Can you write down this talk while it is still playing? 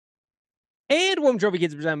And Warm Trophy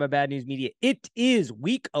Kids presented by Bad News Media. It is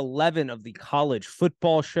week 11 of the college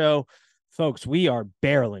football show. Folks, we are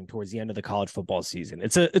barreling towards the end of the college football season.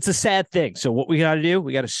 It's a sad thing. So what we got to do,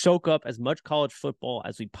 we got to soak up as much college football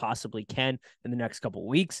as we possibly can in the next couple of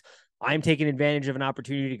weeks. I'm taking advantage of an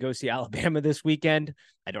opportunity to go see Alabama this weekend.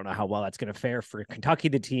 I don't know how well that's going to fare for Kentucky,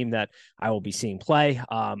 the team that I will be seeing play.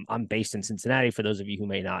 I'm based in Cincinnati, for those of you who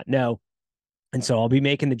may not know. And so I'll be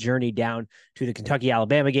making the journey down to the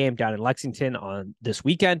Kentucky-Alabama game down in Lexington on this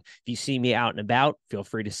weekend. If you see me out and about, feel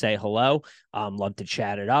free to say hello. Love to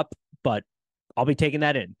chat it up, but I'll be taking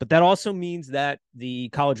that in. But that also means that the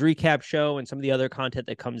college recap show and some of the other content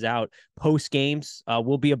that comes out post games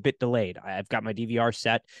will be a bit delayed. I've got my DVR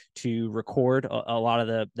set to record a lot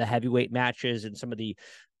of the heavyweight matches and some of the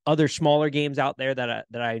other smaller games out there that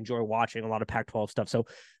I enjoy watching, a lot of Pac-12 stuff. So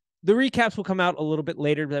the recaps will come out a little bit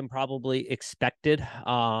later than probably expected.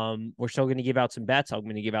 We're still going to give out some bets. I'm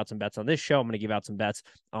going to give out some bets on this show. I'm going to give out some bets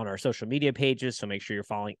on our social media pages. So make sure you're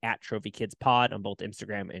following at Trophy Kids Pod on both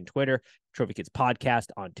Instagram and Twitter, Trophy Kids Podcast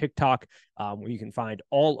on TikTok, where you can find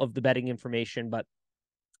all of the betting information. But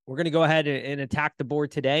we're going to go ahead and attack the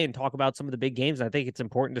board today and talk about some of the big games. I think it's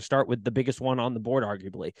important to start with the biggest one on the board,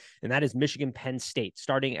 arguably, and that is Michigan-Penn State,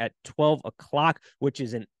 starting at 12 o'clock, which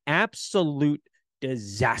is an absolute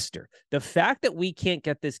disaster. The fact that we can't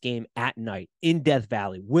get this game at night in Death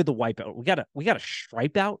Valley with a wipeout, we got a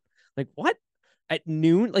stripe out. Like, what? At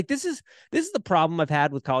noon? Like, this is the problem I've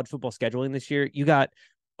had with college football scheduling this year. You got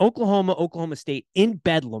Oklahoma State in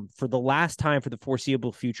Bedlam for the last time for the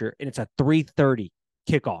foreseeable future, and it's a 3:30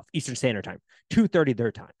 kickoff Eastern Standard Time, 2:30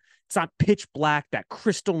 their time. It's not pitch black, that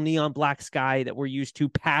crystal neon black sky that we're used to,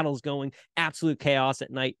 paddles going, absolute chaos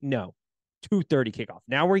at night. No. 2:30 kickoff.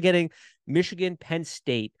 Now we're getting Michigan, Penn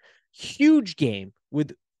State, huge game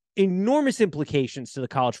with enormous implications to the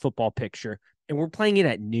college football picture, and we're playing it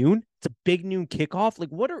at noon. It's a big noon kickoff. Like,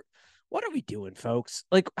 what are we doing, folks?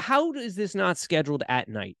 Like, how is this not scheduled at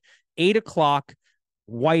night? 8 o'clock,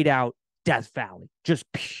 whiteout, Death Valley,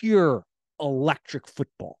 just pure electric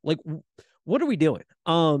football. Like, what are we doing?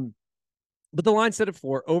 But the line set it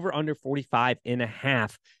for over under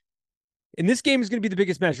 45.5. And this game is going to be the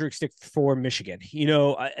biggest measuring stick for Michigan. You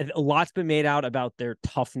know, a lot's been made out about their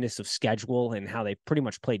toughness of schedule and how they pretty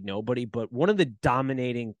much played nobody. But one of the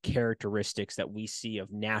dominating characteristics that we see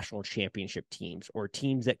of national championship teams, or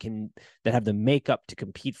teams that have the makeup to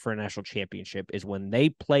compete for a national championship, is when they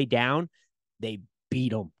play down, they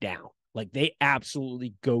beat them down. Like, they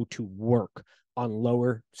absolutely go to work on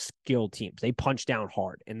lower skilled teams. They punch down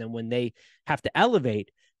hard. And then when they have to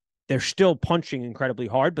elevate, they're still punching incredibly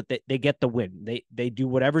hard, but they get the win. They do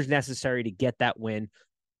whatever's necessary to get that win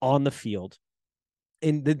on the field.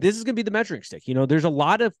 And this is going to be the measuring stick. You know, there's a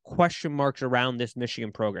lot of question marks around this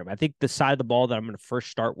Michigan program. I think the side of the ball that I'm going to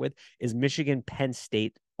first start with is Michigan, Penn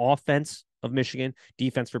State, offense of Michigan,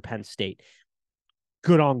 defense for Penn State.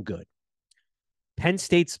 Good on good. Penn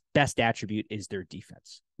State's best attribute is their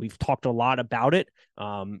defense. We've talked a lot about it.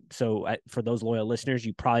 So for those loyal listeners,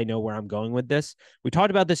 you probably know where I'm going with this. We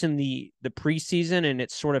talked about this in the preseason, and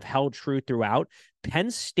it's sort of held true throughout.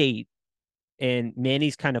 Penn State and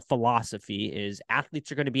Manny's kind of philosophy is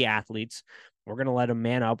athletes are going to be athletes. We're going to let them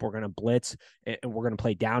man up. We're going to blitz, and we're going to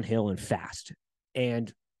play downhill and fast.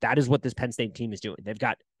 And that is what this Penn State team is doing. They've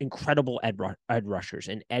got incredible edge rushers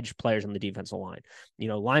and edge players on the defensive line. You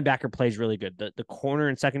know, linebacker plays really good. The corner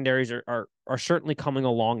and secondaries are certainly coming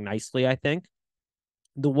along nicely, I think.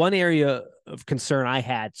 The one area of concern I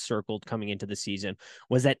had circled coming into the season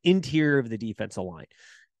was that interior of the defensive line.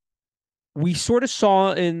 We sort of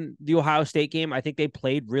saw in the Ohio State game, I think they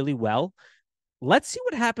played really well. Let's see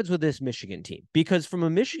what happens with this Michigan team, because from a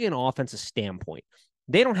Michigan offensive standpoint,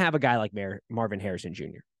 they don't have a guy like Marvin Harrison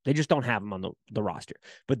Jr. They just don't have him on the roster.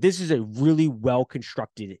 But this is a really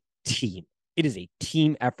well-constructed team. It is a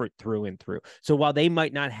team effort through and through. So while they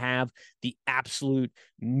might not have the absolute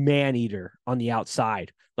man-eater on the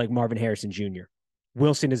outside like Marvin Harrison Jr.,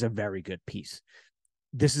 Wilson is a very good piece.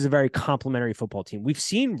 This is a very complimentary football team. We've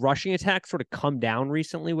seen rushing attacks sort of come down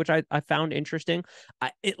recently, which I found interesting.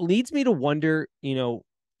 It leads me to wonder, you know,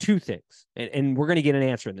 two things, and we're going to get an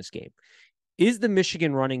answer in this game. Is the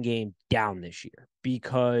Michigan running game down this year?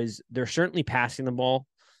 Because they're certainly passing the ball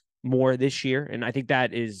more this year. And I think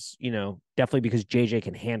that is, you know, definitely because JJ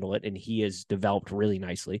can handle it and he has developed really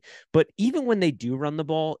nicely. But even when they do run the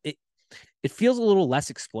ball, it feels a little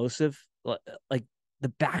less explosive. Like, the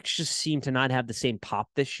backs just seem to not have the same pop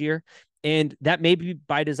this year. And that may be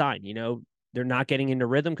by design. You know, they're not getting into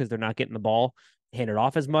rhythm because they're not getting the ball handed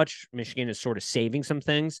off as much. Michigan is sort of saving some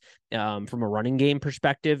things from a running game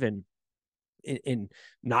perspective and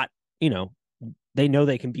not, you know, they know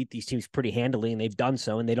they can beat these teams pretty handily, and they've done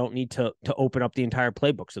so, and they don't need to open up the entire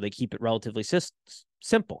playbook, so they keep it relatively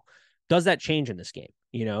simple. Does that change in this game?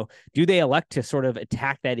 Do they elect to sort of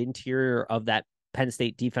attack that interior of that Penn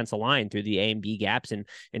State defensive line through the A and B gaps and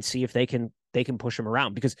see if they can push them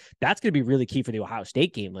around? Because that's going to be really key for the Ohio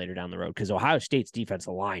State game later down the road, because Ohio State's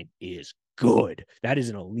defensive line is good. That is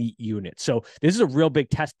an elite unit. So this is a real big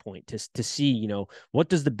test point to see, what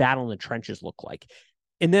does the battle in the trenches look like?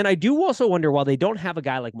 And then I do also wonder, while they don't have a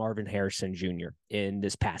guy like Marvin Harrison Jr. in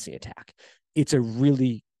this passing attack, it's a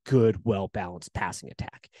really good, well-balanced passing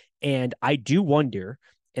attack. And I do wonder,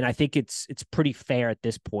 and I think it's pretty fair at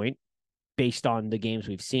this point, based on the games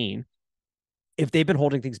we've seen, if they've been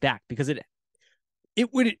holding things back, because it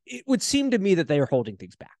would seem to me that they are holding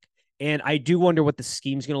things back. And I do wonder what the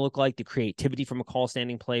scheme's going to look like, the creativity from a call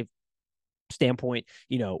standing play standpoint,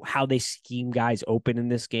 how they scheme guys open in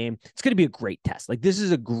this game. It's going to be a great test. Like, this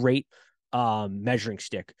is a great measuring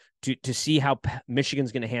stick to see how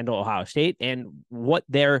Michigan's going to handle Ohio State and what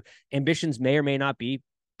their ambitions may or may not be.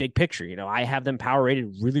 Big picture, I have them power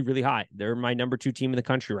rated really, really high. They're my number 2 team in the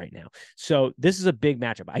country right now. So this is a big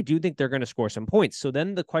matchup. I do think they're going to score some points. So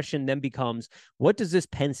then the question then becomes, what does this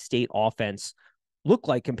Penn State offense look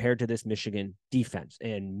like compared to this Michigan defense?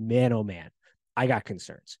 And man, oh man, I got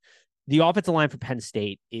concerns. The offensive line for Penn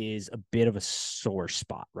State is a bit of a sore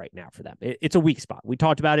spot right now for them. It's a weak spot. We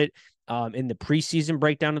talked about it in the preseason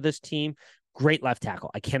breakdown of this team. Great left tackle.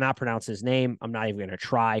 I cannot pronounce his name. I'm not even going to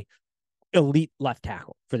try. Elite left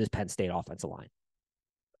tackle for this Penn State offensive line.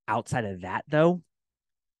 Outside of that, though,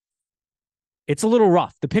 it's a little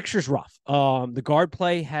rough. The picture's rough. The guard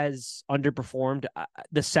play has underperformed.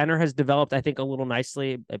 The center has developed, I think, a little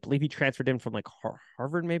nicely. I believe he transferred in from like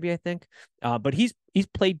Harvard, maybe, I think. But he's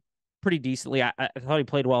played pretty decently. I thought he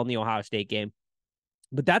played well in the Ohio State game.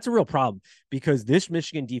 But that's a real problem, because this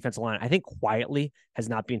Michigan defensive line, I think, quietly has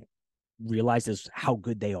not been realized as how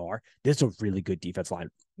good they are. This is a really good defensive line.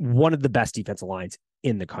 One of the best defensive lines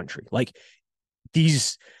in the country. Like,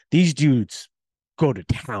 these dudes go to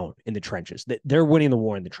town in the trenches. They're winning the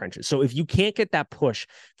war in the trenches. So if you can't get that push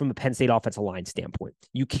from a Penn State offensive line standpoint,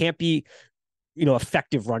 you can't be,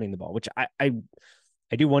 effective running the ball, which I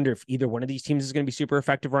do wonder if either one of these teams is going to be super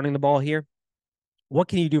effective running the ball here. What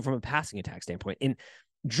can you do from a passing attack standpoint? And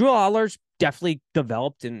Drew Allar's definitely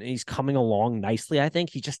developed, and he's coming along nicely. I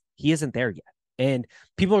think he isn't there yet. And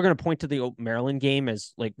people are going to point to the Maryland game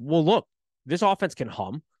as like, well, look, this offense can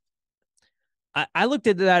hum. I looked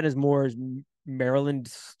at that as more as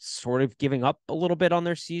Maryland sort of giving up a little bit on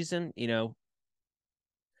their season.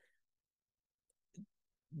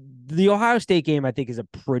 The Ohio State game, I think, is a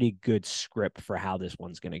pretty good script for how this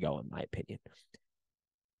one's going to go, in my opinion.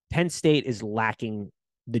 Penn State is lacking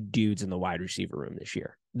the dudes in the wide receiver room this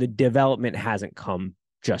year. The development hasn't come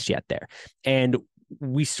just yet there. And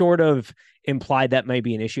we sort of implied that might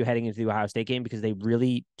be an issue heading into the Ohio State game, because they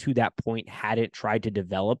really, to that point, hadn't tried to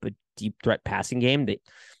develop a deep threat passing game.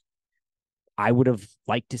 I would have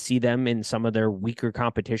liked to see them in some of their weaker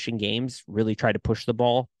competition games really try to push the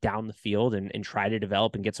ball down the field and try to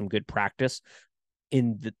develop and get some good practice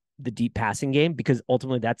in the deep passing game, because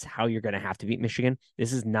ultimately that's how you're going to have to beat Michigan.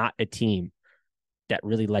 This is not a team that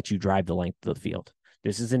really lets you drive the length of the field.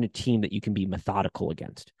 This isn't a team that you can be methodical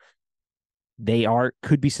against. They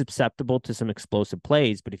could be susceptible to some explosive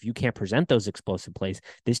plays, but if you can't present those explosive plays,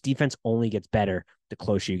 this defense only gets better the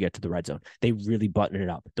closer you get to the red zone. They really button it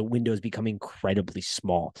up. The windows become incredibly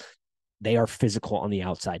small. They are physical on the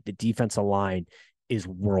outside. The defensive line is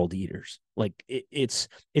world eaters. Like, it's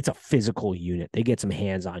a physical unit. They get some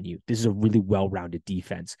hands on you. This is a really well-rounded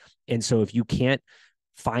defense. And so if you can't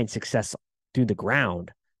find success through the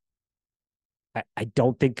ground, I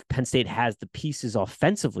don't think Penn State has the pieces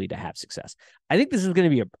offensively to have success. I think this is going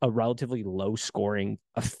to be a relatively low-scoring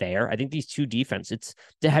affair. I think these two defenses, it's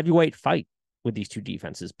a heavyweight fight with these two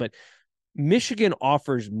defenses, but Michigan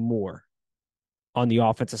offers more on the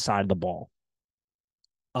offensive side of the ball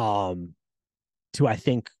to, I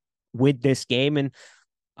think, win this game. And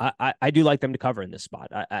I do like them to cover in this spot.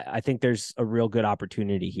 I think there's a real good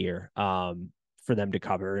opportunity here for them to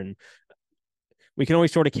cover. And we can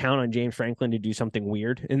always sort of count on James Franklin to do something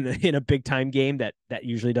weird in a big time game that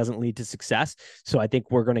usually doesn't lead to success. So I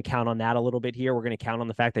think we're going to count on that a little bit here. We're going to count on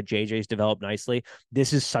the fact that JJ's developed nicely.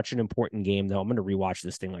 This is such an important game, though. I'm going to rewatch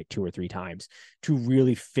this thing like 2 or 3 times to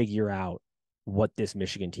really figure out what this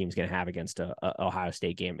Michigan team is going to have against a Ohio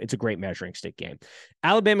State game. It's a great measuring stick game.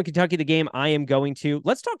 Alabama, Kentucky, the game I am going to.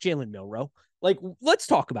 Let's talk Jalen Milroe. Let's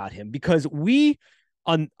talk about him, because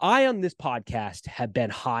I on this podcast have been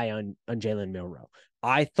high on Jalen Milroe.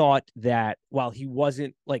 I thought that while he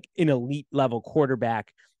wasn't like an elite level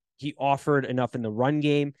quarterback, He offered enough in the run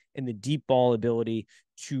game and the deep ball ability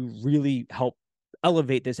to really help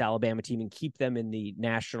elevate this Alabama team and keep them in the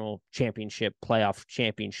national championship, playoff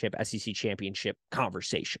championship, SEC championship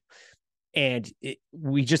conversation. And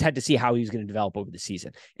we just had to see how he was going to develop over the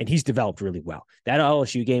season. And he's developed really well. That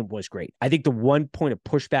LSU game was great. I think the one point of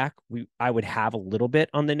pushback I would have a little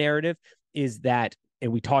bit on the narrative is that,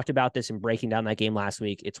 and we talked about this in breaking down that game last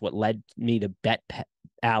week, it's what led me to bet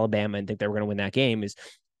Alabama and think they were going to win that game, is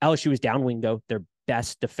LSU was down Wingo, their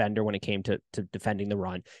best defender when it came to defending the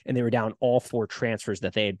run. And they were down all 4 transfers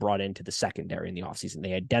that they had brought into the secondary in the offseason.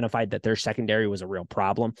 They identified that their secondary was a real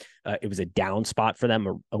problem. It was a down spot for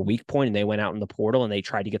them, a weak point, and they went out in the portal and they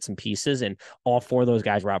tried to get some pieces, and all 4 of those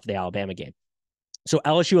guys were out for the Alabama game. So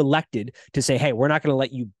LSU elected to say, hey, we're not going to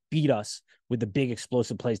let you beat us with the big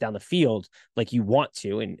explosive plays down the field like you want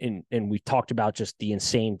to. And we talked about just the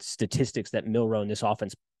insane statistics that Milroe and this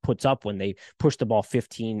offense puts up when they push the ball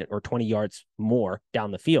 15 or 20 yards more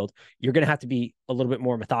down the field. You're going to have to be a little bit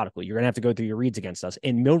more methodical. You're going to have to go through your reads against us.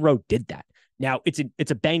 And Milroe did that. Now it's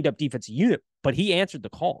a banged up defensive unit, but he answered the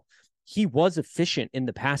call. He was efficient in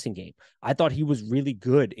the passing game. I thought he was really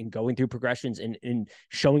good in going through progressions and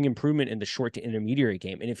showing improvement in the short to intermediate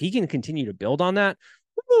game. And if he can continue to build on that,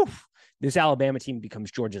 this Alabama team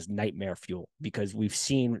becomes Georgia's nightmare fuel, because we've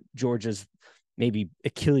seen Georgia's maybe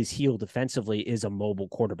Achilles heel defensively is a mobile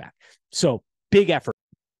quarterback. So big effort.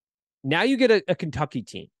 Now you get a Kentucky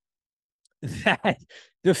team that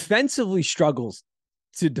defensively struggles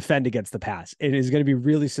to defend against the pass and is going to be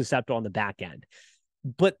really susceptible on the back end.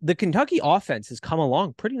 But the Kentucky offense has come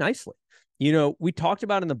along pretty nicely. You know, we talked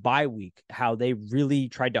about in the bye week how they really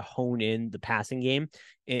tried to hone in the passing game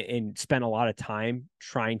and spent a lot of time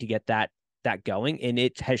trying to get that going, and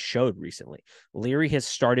it has showed recently. Leary has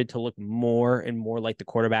started to look more and more like the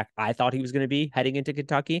quarterback I thought he was going to be heading into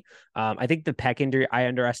Kentucky. I think the pec injury, I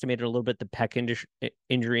underestimated a little bit the pec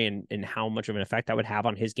injury and how much of an effect that would have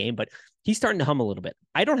on his game, but he's starting to hum a little bit.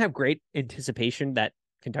 I don't have great anticipation that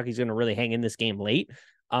Kentucky's going to really hang in this game late.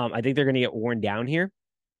 I think they're going to get worn down here.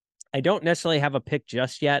 I don't necessarily have a pick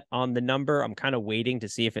just yet on the number. I'm kind of waiting to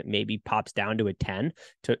see if it maybe pops down to a 10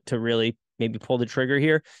 to really maybe pull the trigger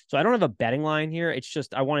here. So I don't have a betting line here. It's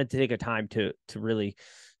just I wanted to take a time to really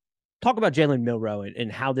talk about Jalen Milroe and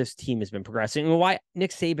how this team has been progressing and why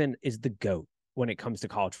Nick Saban is the GOAT when it comes to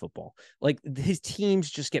college football. Like, his teams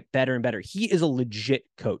just get better and better. He is a legit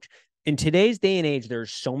coach. In today's day and age,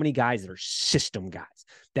 there's so many guys that are system guys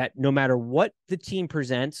that no matter what the team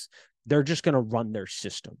presents, they're just going to run their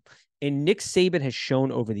system. And Nick Saban has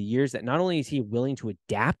shown over the years that not only is he willing to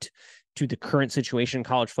adapt to the current situation in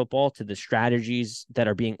college football, to the strategies that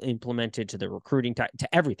are being implemented, to the recruiting, to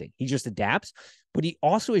everything, he just adapts. But he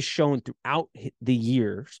also has shown throughout the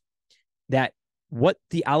years that what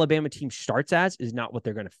the Alabama team starts as is not what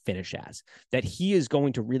they're going to finish as, that he is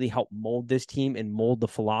going to really help mold this team and mold the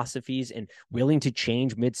philosophies and willing to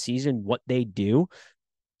change mid-season what they do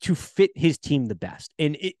to fit his team the best.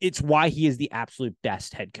 And it's why he is the absolute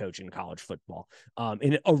best head coach in college football,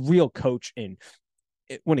 and a real coach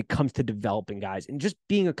when it comes to developing guys and just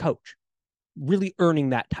being a coach, really earning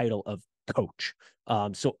that title of coach.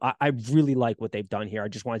 So I really like what they've done here. I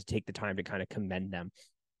just wanted to take the time to kind of commend them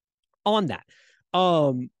on that.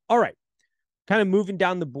 All right. Kind of moving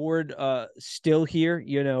down the board still here,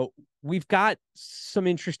 you know, we've got some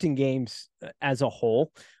interesting games as a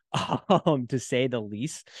whole, to say the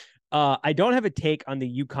least. I don't have a take on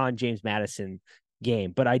the UConn James Madison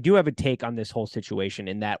game, but I do have a take on this whole situation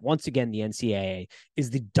in that, once again, the NCAA is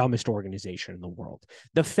the dumbest organization in the world.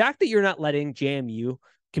 The fact that you're not letting JMU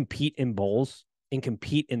compete in bowls and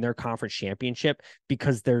compete in their conference championship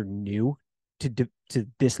because they're new to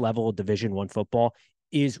this level of Division I football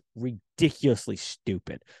is ridiculously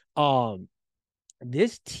stupid.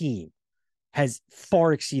 This team has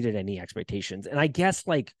far exceeded any expectations. And I guess,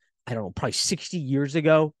 like, I don't know, probably 60 years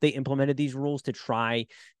ago, they implemented these rules to try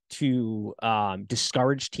to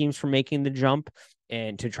discourage teams from making the jump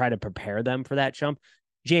and to try to prepare them for that jump.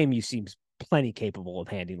 JMU seems plenty capable of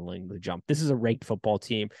handling the jump. This is a ranked football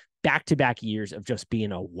team, back-to-back years of just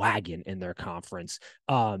being a wagon in their conference.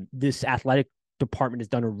 This athletic department has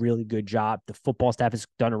done a really good job. The football staff has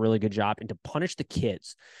done a really good job. And to punish the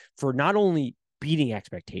kids for not only beating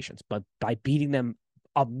expectations, but by beating them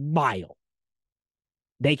a mile.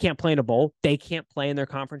 They can't play in a bowl. They can't play in their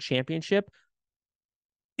conference championship.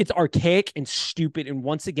 It's archaic and stupid. And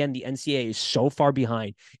once again, the NCAA is so far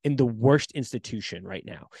behind in the worst institution right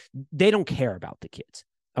now. They don't care about the kids.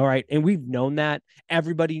 All right. And we've known that.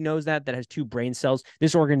 Everybody knows that has two brain cells.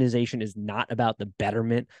 This organization is not about the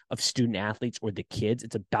betterment of student athletes or the kids.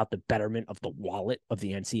 It's about the betterment of the wallet of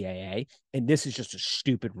the NCAA. And this is just a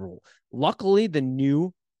stupid rule. Luckily, the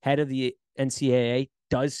new head of the NCAA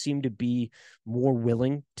does seem to be more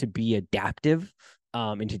willing to be adaptive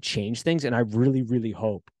and to change things. And I really, really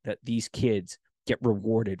hope that these kids get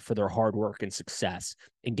rewarded for their hard work and success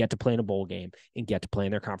and get to play in a bowl game and get to play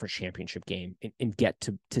in their conference championship game and get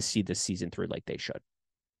to see this season through like they should.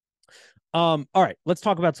 All right, let's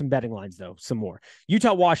talk about some betting lines though. Some more.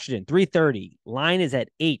 Utah, Washington, 3:30. Line is at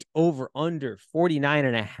 8, over under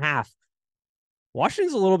 49.5.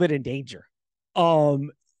 Washington's a little bit in danger.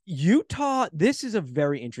 Utah, this is a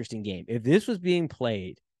very interesting game. If this was being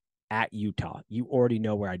played at Utah, you already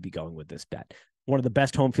know where I'd be going with this bet. One of the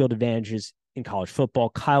best home field advantages in college football.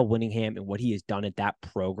 Kyle Whittingham and what he has done at that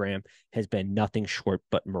program has been nothing short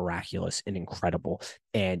but miraculous and incredible.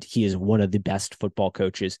 And he is one of the best football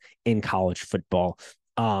coaches in college football.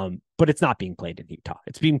 But it's not being played in Utah.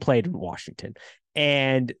 It's being played in Washington.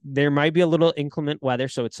 And there might be a little inclement weather,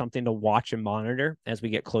 so it's something to watch and monitor as we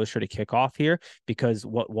get closer to kickoff here, because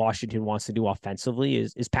what Washington wants to do offensively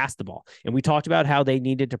is pass the ball. And we talked about how they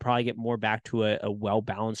needed to probably get more back to a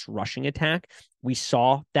well-balanced rushing attack. We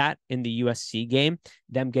saw that in the USC game,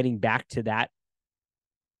 them getting back to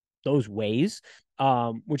those ways,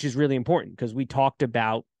 which is really important because we talked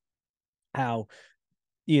about how,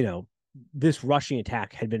 this rushing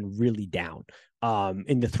attack had been really down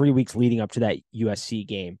in the 3 weeks leading up to that USC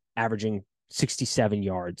game, averaging 67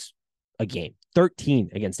 yards a game, 13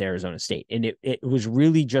 against Arizona State. And it was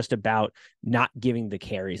really just about not giving the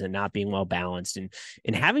carries and not being well balanced and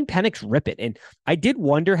having Penix rip it. And I did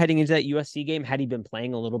wonder heading into that USC game, had he been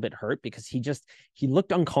playing a little bit hurt, because he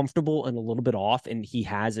looked uncomfortable and a little bit off, and he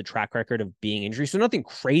has a track record of being injured. So nothing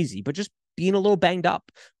crazy, but just being a little banged up.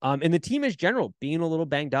 And the team as general being a little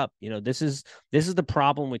banged up. This is the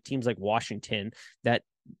problem with teams like Washington, that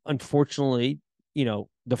unfortunately,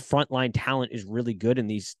 the frontline talent is really good in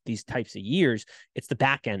these types of years. It's the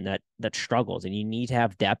back end that struggles, and you need to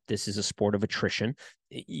have depth. This is a sport of attrition.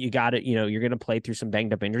 You got to, you're going to play through some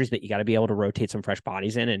banged up injuries, but you got to be able to rotate some fresh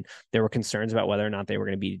bodies in. And there were concerns about whether or not they were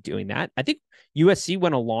going to be doing that. I think USC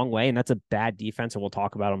went a long way, and that's a bad defense, and we'll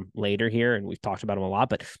talk about them later here. And we've talked about them a lot,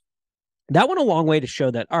 but that went a long way to show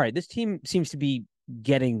that, all right, this team seems to be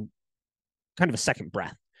getting kind of a second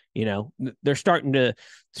breath. They're starting to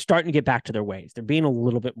get back to their ways. They're being a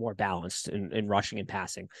little bit more balanced in rushing and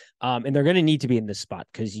passing. And they're going to need to be in this spot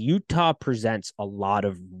because Utah presents a lot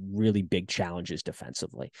of really big challenges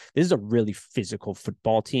defensively. This is a really physical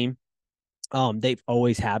football team. They've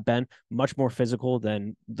always have been much more physical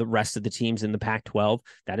than the rest of the teams in the Pac-12.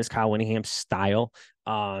 That is Kyle Whittingham's style.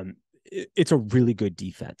 It's a really good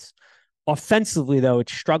defense. Offensively, though,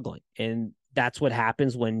 it's struggling. And that's what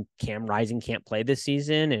happens when Cam Rising can't play this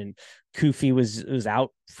season, and Kufi was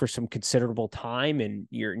out for some considerable time, and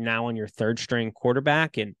you're now on your third string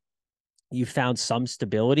quarterback, and you found some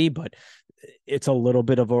stability, but it's a little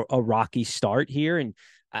bit of a rocky start here. And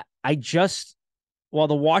while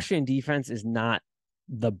the Washington defense is not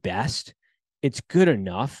the best, it's good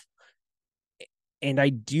enough. And I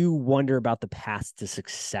do wonder about the path to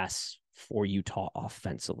success for Utah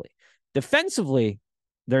offensively. Defensively,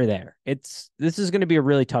 they're there. This is going to be a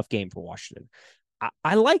really tough game for Washington.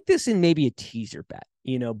 I like this in maybe a teaser bet,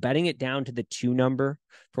 betting it down to the 2 number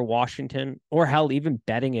for Washington, or hell, even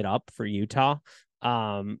betting it up for Utah.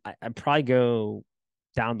 I'd probably go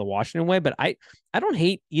down the Washington way, but I don't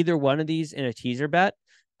hate either one of these in a teaser bet.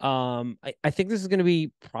 I think this is going to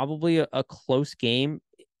be probably a close game.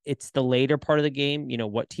 It's the later part of the game,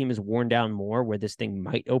 what team is worn down more, where this thing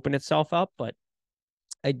might open itself up, but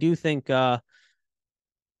I do think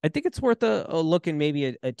it's worth a look in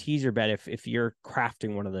maybe a teaser bet if you're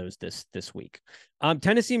crafting one of those this week.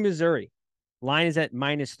 Tennessee, Missouri. Line is at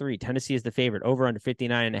 -3. Tennessee is the favorite, over under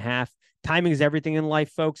 59.5. Timing is everything in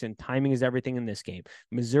life, folks, and timing is everything in this game.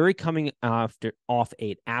 Missouri coming off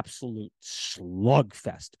an absolute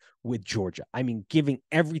slugfest with Georgia. I mean, giving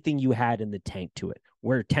everything you had in the tank to it,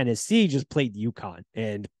 where Tennessee just played UConn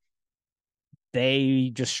and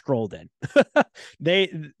they just strolled in.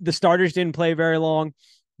 The starters didn't play very long.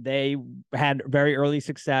 They had very early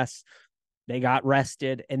success. They got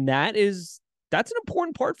rested. And that's an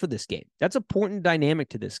important part for this game. That's an important dynamic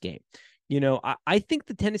to this game. I think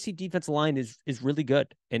the Tennessee defensive line is really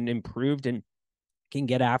good and improved and can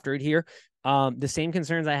get after it here. The same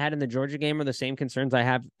concerns I had in the Georgia game are the same concerns I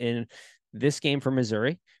have in this game for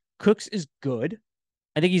Missouri. Cooks is good.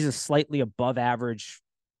 I think he's a slightly above average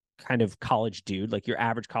kind of college dude, like your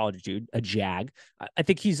average college dude, a jag. I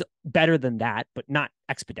think he's better than that, but not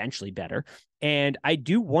exponentially better. And I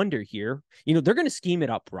do wonder here, they're going to scheme it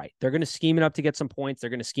up right. They're going to scheme it up to get some points. They're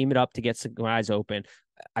going to scheme it up to get some guys open.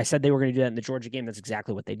 I said they were going to do that in the Georgia game. That's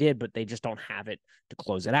exactly what they did, but they just don't have it to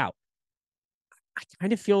close it out. I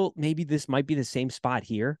kind of feel maybe this might be the same spot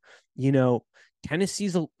here.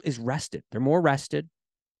 Tennessee is rested. They're more rested.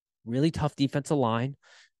 Really tough defensive line,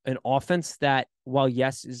 an offense that, while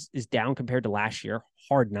yes, is down compared to last year,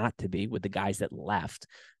 hard not to be with the guys that left,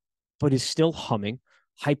 but is still humming.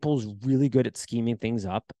 Heupel's really good at scheming things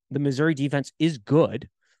up. The Missouri defense is good.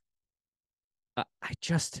 I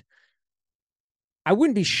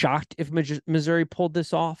wouldn't be shocked if Missouri pulled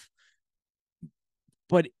this off,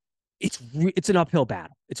 but it's an uphill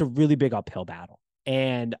battle. It's a really big uphill battle.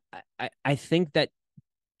 And I think that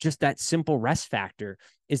just that simple rest factor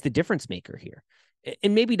is the difference maker here.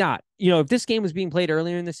 And maybe not, if this game was being played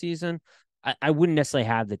earlier in the season, I wouldn't necessarily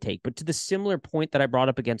have the take, but to the similar point that I brought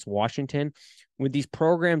up against Washington, with these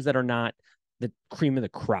programs that are not the cream of the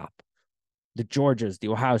crop, the Georgias, the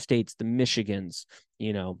Ohio States, the Michigans,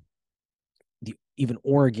 even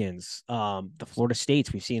Oregon's, the Florida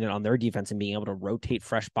States, we've seen it on their defense and being able to rotate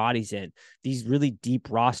fresh bodies in these really deep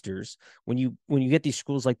rosters. When you get these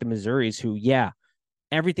schools like the Missouris, who,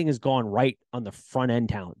 everything has gone right on the front end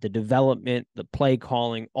talent, the development, the play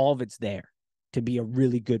calling, all of it's there to be a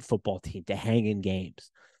really good football team, to hang in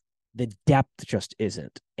games. The depth just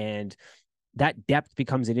isn't. And that depth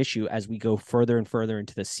becomes an issue as we go further and further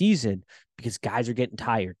into the season, because guys are getting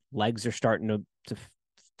tired. Legs are starting to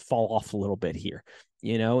fall off a little bit here,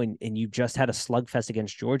 and you've just had a slugfest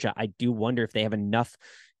against Georgia. I do wonder if they have enough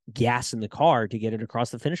gas in the car to get it across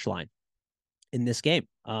the finish line in this game.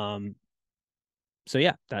 So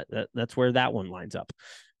yeah, that's where that one lines up.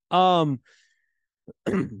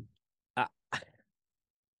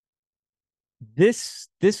 This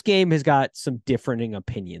game has got some differing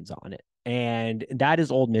opinions on it, and that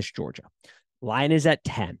is Ole Miss, Georgia. Line is at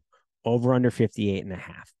 10, over under 58.5.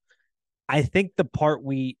 I think the part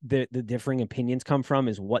the differing opinions come from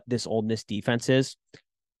is what this Ole Miss defense is.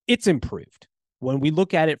 It's improved. When we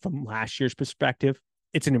look at it from last year's perspective,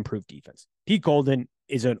 it's an improved defense. Pete Golden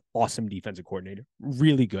is an awesome defensive coordinator,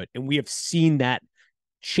 really good. And we have seen that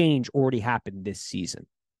change already happen this season.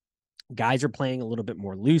 Guys are playing a little bit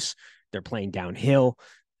more loose. They're playing downhill.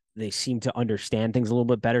 They seem to understand things a little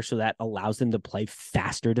bit better, so that allows them to play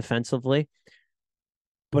faster defensively.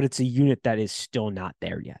 But it's a unit that is still not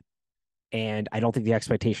there yet. And I don't think the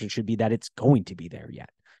expectation should be that it's going to be there yet.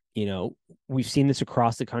 We've seen this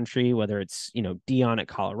across the country, whether it's, Dion at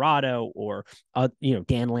Colorado or,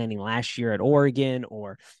 Dan Lanning last year at Oregon,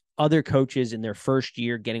 or other coaches in their first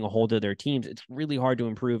year getting a hold of their teams. It's really hard to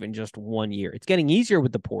improve in just 1 year. It's getting easier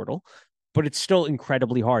with the portal, but it's still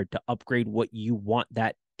incredibly hard to upgrade what you want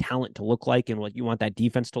that talent to look like and what you want that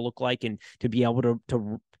defense to look like, and to be able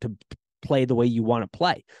to play the way you want to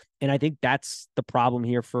play. And I think that's the problem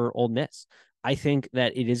here for Ole Miss. I think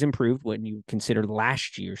that it is improved when you consider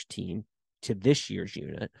last year's team to this year's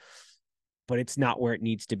unit, but it's not where it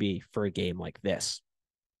needs to be for a game like this.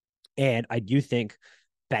 And I do think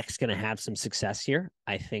Beck's going to have some success here.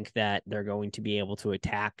 I think that they're going to be able to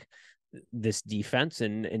attack this defense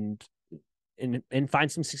and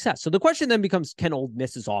find some success. So the question then becomes, can Ole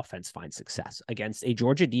Miss's offense find success against a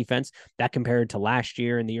Georgia defense that, compared to last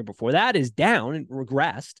year and the year before that, is down and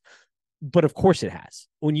regressed? But of course it has.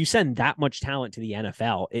 When you send that much talent to the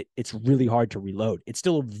NFL, it's really hard to reload. It's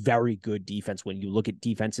still a very good defense when you look at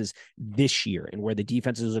defenses this year and where the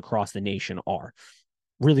defenses across the nation are.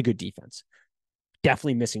 Really good defense.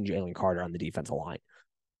 Definitely missing Jalen Carter on the defensive line,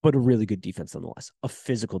 but a really good defense nonetheless. A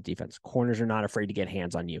physical defense. Corners are not afraid to get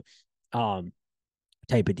hands on you.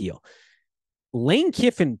 Type of deal. Lane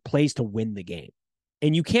Kiffin plays to win the game.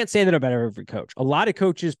 And you can't say that about every coach. A lot of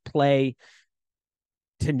coaches play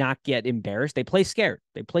to not get embarrassed. They play scared.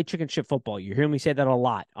 They play chicken shit football. You hear me say that a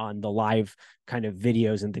lot on the live kind of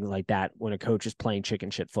videos and things like that, when a coach is playing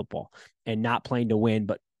chicken shit football and not playing to win,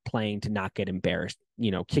 but playing to not get embarrassed,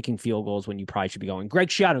 kicking field goals when you probably should be going. Greg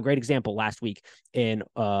Schiano, great example last week in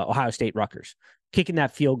Ohio State Rutgers, kicking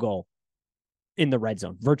that field goal in the red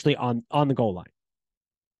zone, virtually on the goal line.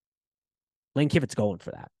 Lane Kiffin's going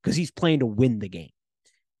for that because he's playing to win the game.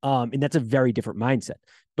 And that's a very different mindset,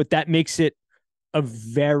 but that makes it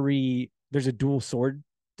there's a dual sword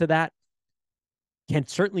to that. Can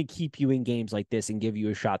certainly keep you in games like this and give you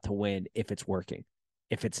a shot to win if it's working.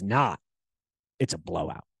 If it's not, it's a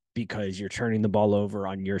blowout because you're turning the ball over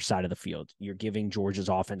on your side of the field. You're giving Georgia's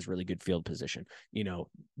offense really good field position.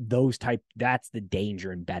 That's the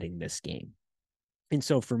danger in betting this game. And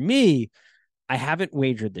so for me, I haven't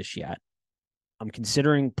wagered this yet. I'm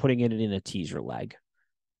considering putting it in a teaser leg.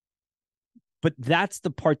 But that's the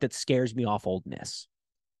part that scares me off Ole Miss.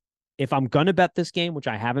 If I'm going to bet this game, which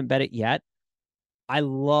I haven't bet it yet, I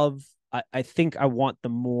think I want the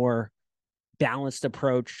more balanced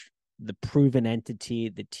approach, the proven entity,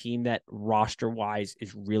 the team that roster-wise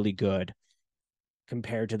is really good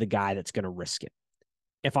compared to the guy that's going to risk it.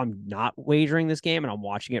 If I'm not wagering this game and I'm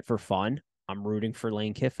watching it for fun, I'm rooting for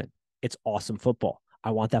Lane Kiffin. It's awesome football. I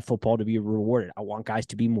want that football to be rewarded. I want guys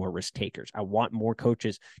to be more risk takers. I want more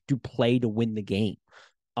coaches to play to win the game.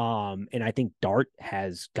 And I think Dart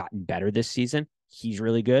has gotten better this season. He's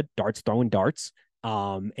really good. Dart's throwing darts.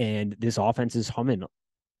 And this offense is humming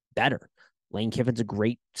better. Lane Kiffin's a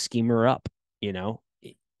great schemer up.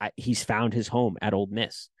 He's found his home at Ole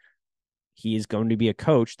Miss. He is going to be a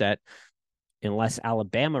coach that, unless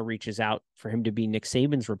Alabama reaches out for him to be Nick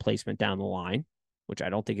Saban's replacement down the line, which I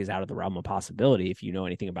don't think is out of the realm of possibility if you know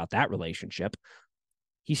anything about that relationship,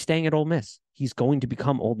 he's staying at Ole Miss. He's going to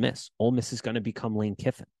become Ole Miss. Ole Miss is going to become Lane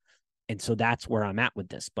Kiffin. And so that's where I'm at with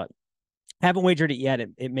this. But I haven't wagered it yet.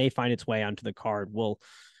 It may find its way onto the card. We'll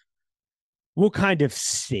kind of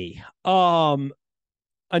see.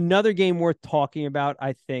 Another game worth talking about,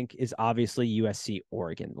 I think, is obviously USC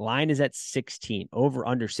Oregon. Line is at 16, over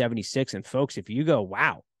under 76. And folks, if you go,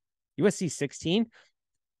 wow, USC 16,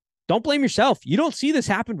 don't blame yourself. You don't see this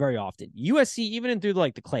happen very often. USC, even through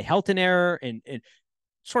like the Clay Helton era and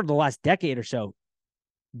sort of the last decade or so,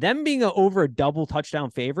 them being over a double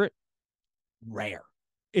touchdown favorite, rare.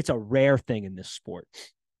 It's a rare thing in this sport.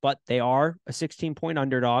 But they are a 16-point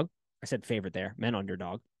underdog. I said favorite there, meant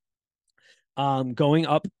underdog. Going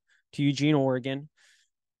up to Eugene, Oregon.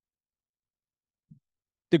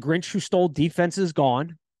 The Grinch who stole defense is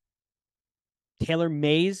gone. Taylor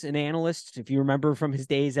Mays, an analyst, if you remember from his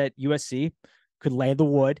days at USC, could lay the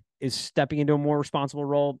wood, is stepping into a more responsible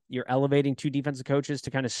role. You're elevating two defensive coaches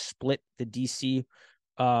to kind of split the DC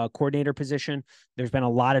coordinator position. There's been a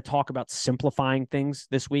lot of talk about simplifying things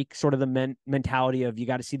this week, sort of the mentality of you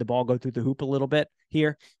got to see the ball go through the hoop a little bit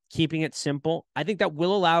here, keeping it simple. I think that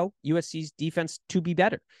will allow USC's defense to be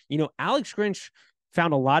better. Alex Grinch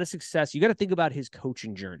found a lot of success. You got to think about his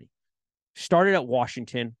coaching journey. Started at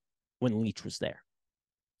Washington when Leach was there.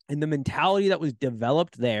 And the mentality that was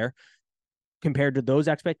developed there compared to those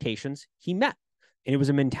expectations, he met. And it was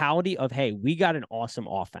a mentality of, hey, we got an awesome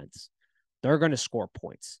offense. They're going to score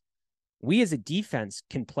points. We as a defense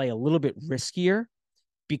can play a little bit riskier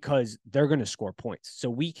because they're going to score points. So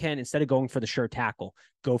we can, instead of going for the sure tackle,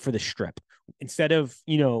 go for the strip. Instead of,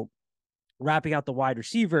 wrapping out the wide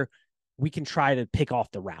receiver, we can try to pick off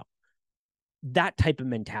the route. That type of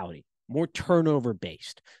mentality, more turnover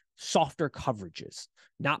based, softer coverages,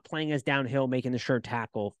 not playing as downhill, making the sure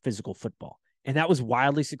tackle, physical football. And that was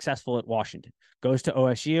wildly successful at Washington. Goes to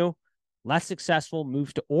OSU, less successful,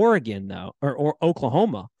 moves to Oregon, though, or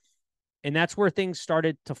Oklahoma. And that's where things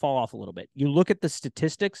started to fall off a little bit. You look at the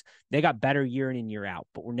statistics, they got better year in and year out,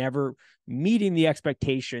 but we're never meeting the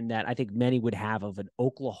expectation that I think many would have of an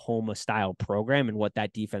Oklahoma-style program and what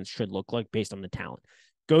that defense should look like based on the talent.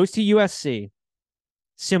 Goes to USC,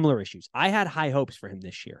 similar issues. I had high hopes for him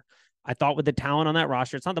this year. I thought with the talent on that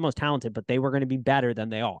roster, it's not the most talented, but they were going to be better than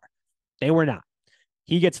they are. They were not.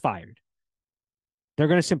 He gets fired. They're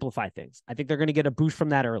going to simplify things. I think they're going to get a boost from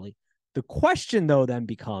that early. The question, though, then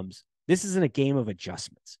becomes, this isn't a game of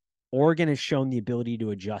adjustments. Oregon has shown the ability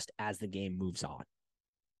to adjust as the game moves on.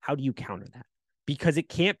 How do you counter that? Because it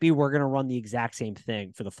can't be we're going to run the exact same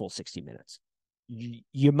thing for the full 60 minutes.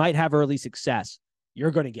 You might have early success.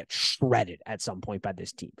 You're going to get shredded at some point by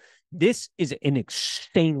this team. This is an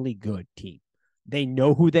insanely good team. They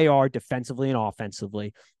know who they are defensively and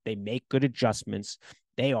offensively. They make good adjustments.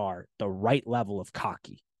 They are the right level of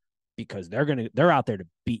cocky because they're out there to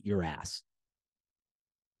beat your ass.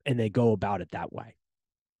 And they go about it that way.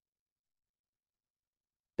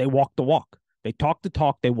 They walk the walk. They talk the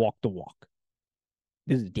talk. They walk the walk.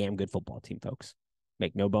 This is a damn good football team, folks.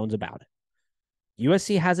 Make no bones about it.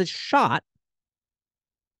 USC has a shot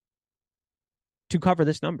to cover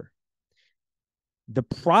this number. The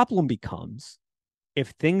problem becomes, if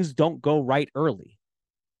things don't go right early,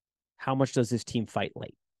 how much does this team fight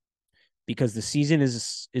late? Because the season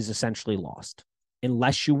is essentially lost.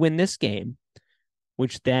 Unless you win this game,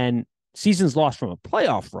 which then season's lost from a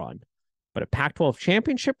playoff run, but a Pac-12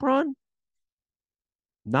 championship run,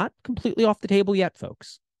 not completely off the table yet,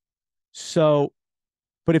 folks. So,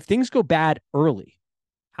 but if things go bad early,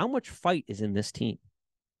 how much fight is in this team?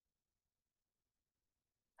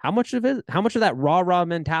 How much of that rah-rah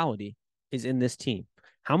mentality is in this team?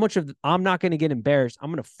 How much of I'm not going to get embarrassed, I'm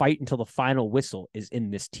going to fight until the final whistle is in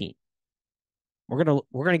this team? We're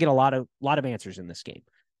gonna get a lot of answers in this game.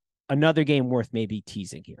 Another game worth maybe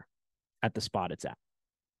teasing here at the spot it's at.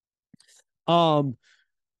 Those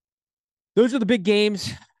are the big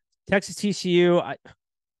games. Texas TCU.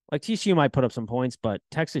 TCU might put up some points, but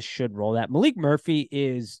Texas should roll that. Malik Murphy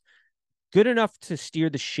is good enough to steer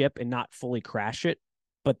the ship and not fully crash it,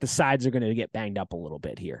 but the sides are going to get banged up a little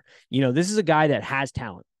bit here. This is a guy that has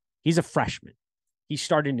talent. He's a freshman. He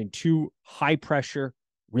started in 2 high-pressure,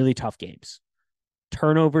 really tough games.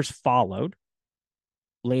 Turnovers followed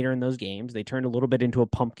later in those games. They turned a little bit into a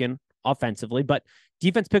pumpkin offensively, but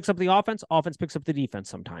defense picks up the offense. Offense picks up the defense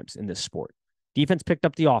sometimes in this sport. Defense picked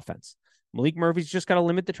up the offense. Malik Murphy's just got to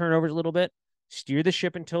limit the turnovers a little bit, steer the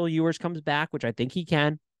ship until Ewers comes back, which I think he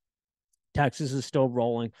can. Texas is still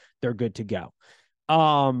rolling. They're good to go.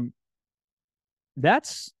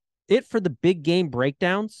 That's it for the big game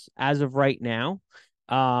breakdowns as of right now.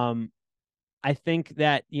 I think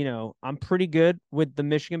that, I'm pretty good with the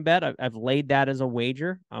Michigan bet. I've laid that as a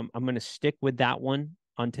wager. I'm going to stick with that one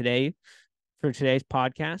for today's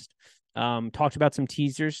podcast. Talked about some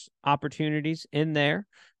teasers opportunities in there.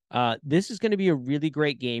 This is going to be a really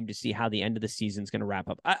great game to see how the end of the season is going to wrap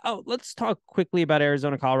up. Let's talk quickly about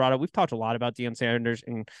Arizona, Colorado. We've talked a lot about Deion Sanders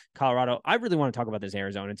in Colorado. I really want to talk about this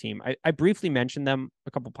Arizona team. I briefly mentioned them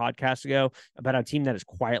a couple podcasts ago about a team that is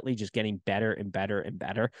quietly just getting better and better and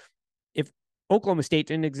better. If Oklahoma State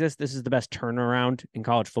didn't exist, this is the best turnaround in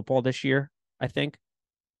college football this year, I think,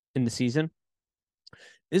 in the season.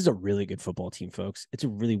 This is a really good football team, folks. It's a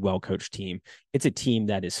really well-coached team. It's a team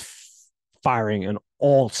that is firing on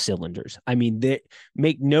all cylinders. I mean, they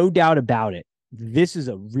make no doubt about it. This is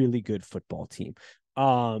a really good football team.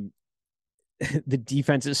 The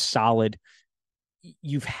defense is solid.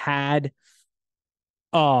 You've had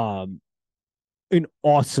an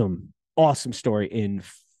awesome story in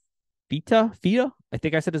Fita. I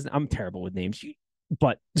think I said his. I'm terrible with names,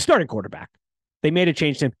 but the starting quarterback. They made a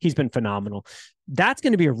change to him. He's been phenomenal. That's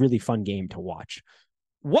going to be a really fun game to watch.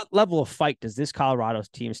 What level of fight does this Colorado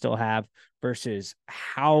team still have versus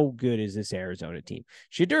how good is this Arizona team?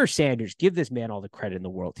 Shedeur Sanders, give this man all the credit in the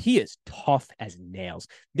world. He is tough as nails.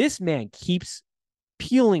 This man keeps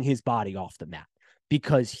peeling his body off the mat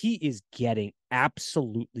because he is getting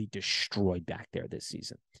absolutely destroyed back there this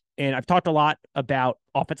season. And I've talked a lot about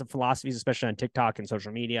offensive philosophies, especially on TikTok and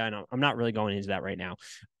social media, and I'm not really going into that right now.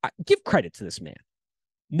 Give credit to this man.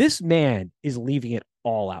 This man is leaving it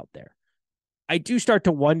all out there. I do start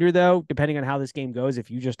to wonder, though, depending on how this game goes,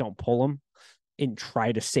 if you just don't pull him and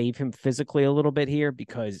try to save him physically a little bit here,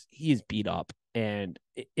 because he is beat up and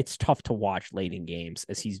it's tough to watch late in games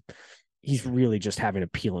as he's really just having to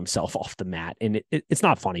peel himself off the mat. And it's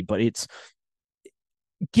not funny, but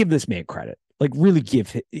give this man credit. Really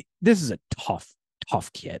this is a tough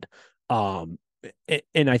kid. And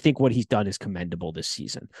I think what he's done is commendable this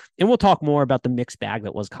season. And we'll talk more about the mixed bag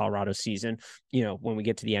that was Colorado's season, when we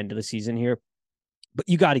get to the end of the season here. But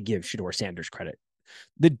you got to give Shedeur Sanders credit.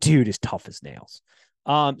 The dude is tough as nails.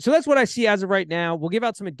 So that's what I see as of right now. We'll give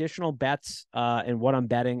out some additional bets and what I'm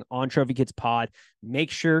betting on Trophy Kids Pod.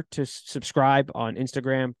 Make sure to subscribe on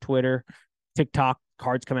Instagram, Twitter, TikTok.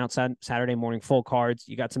 Cards come out Saturday morning, full cards.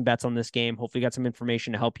 You got some bets on this game. Hopefully you got some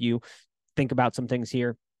information to help you think about some things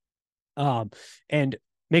here. And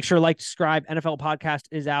make sure to subscribe. NFL podcast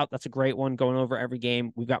is out. That's a great one, going over every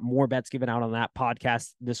game. We've got more bets given out on that podcast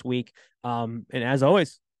this week. And as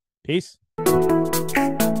always, peace.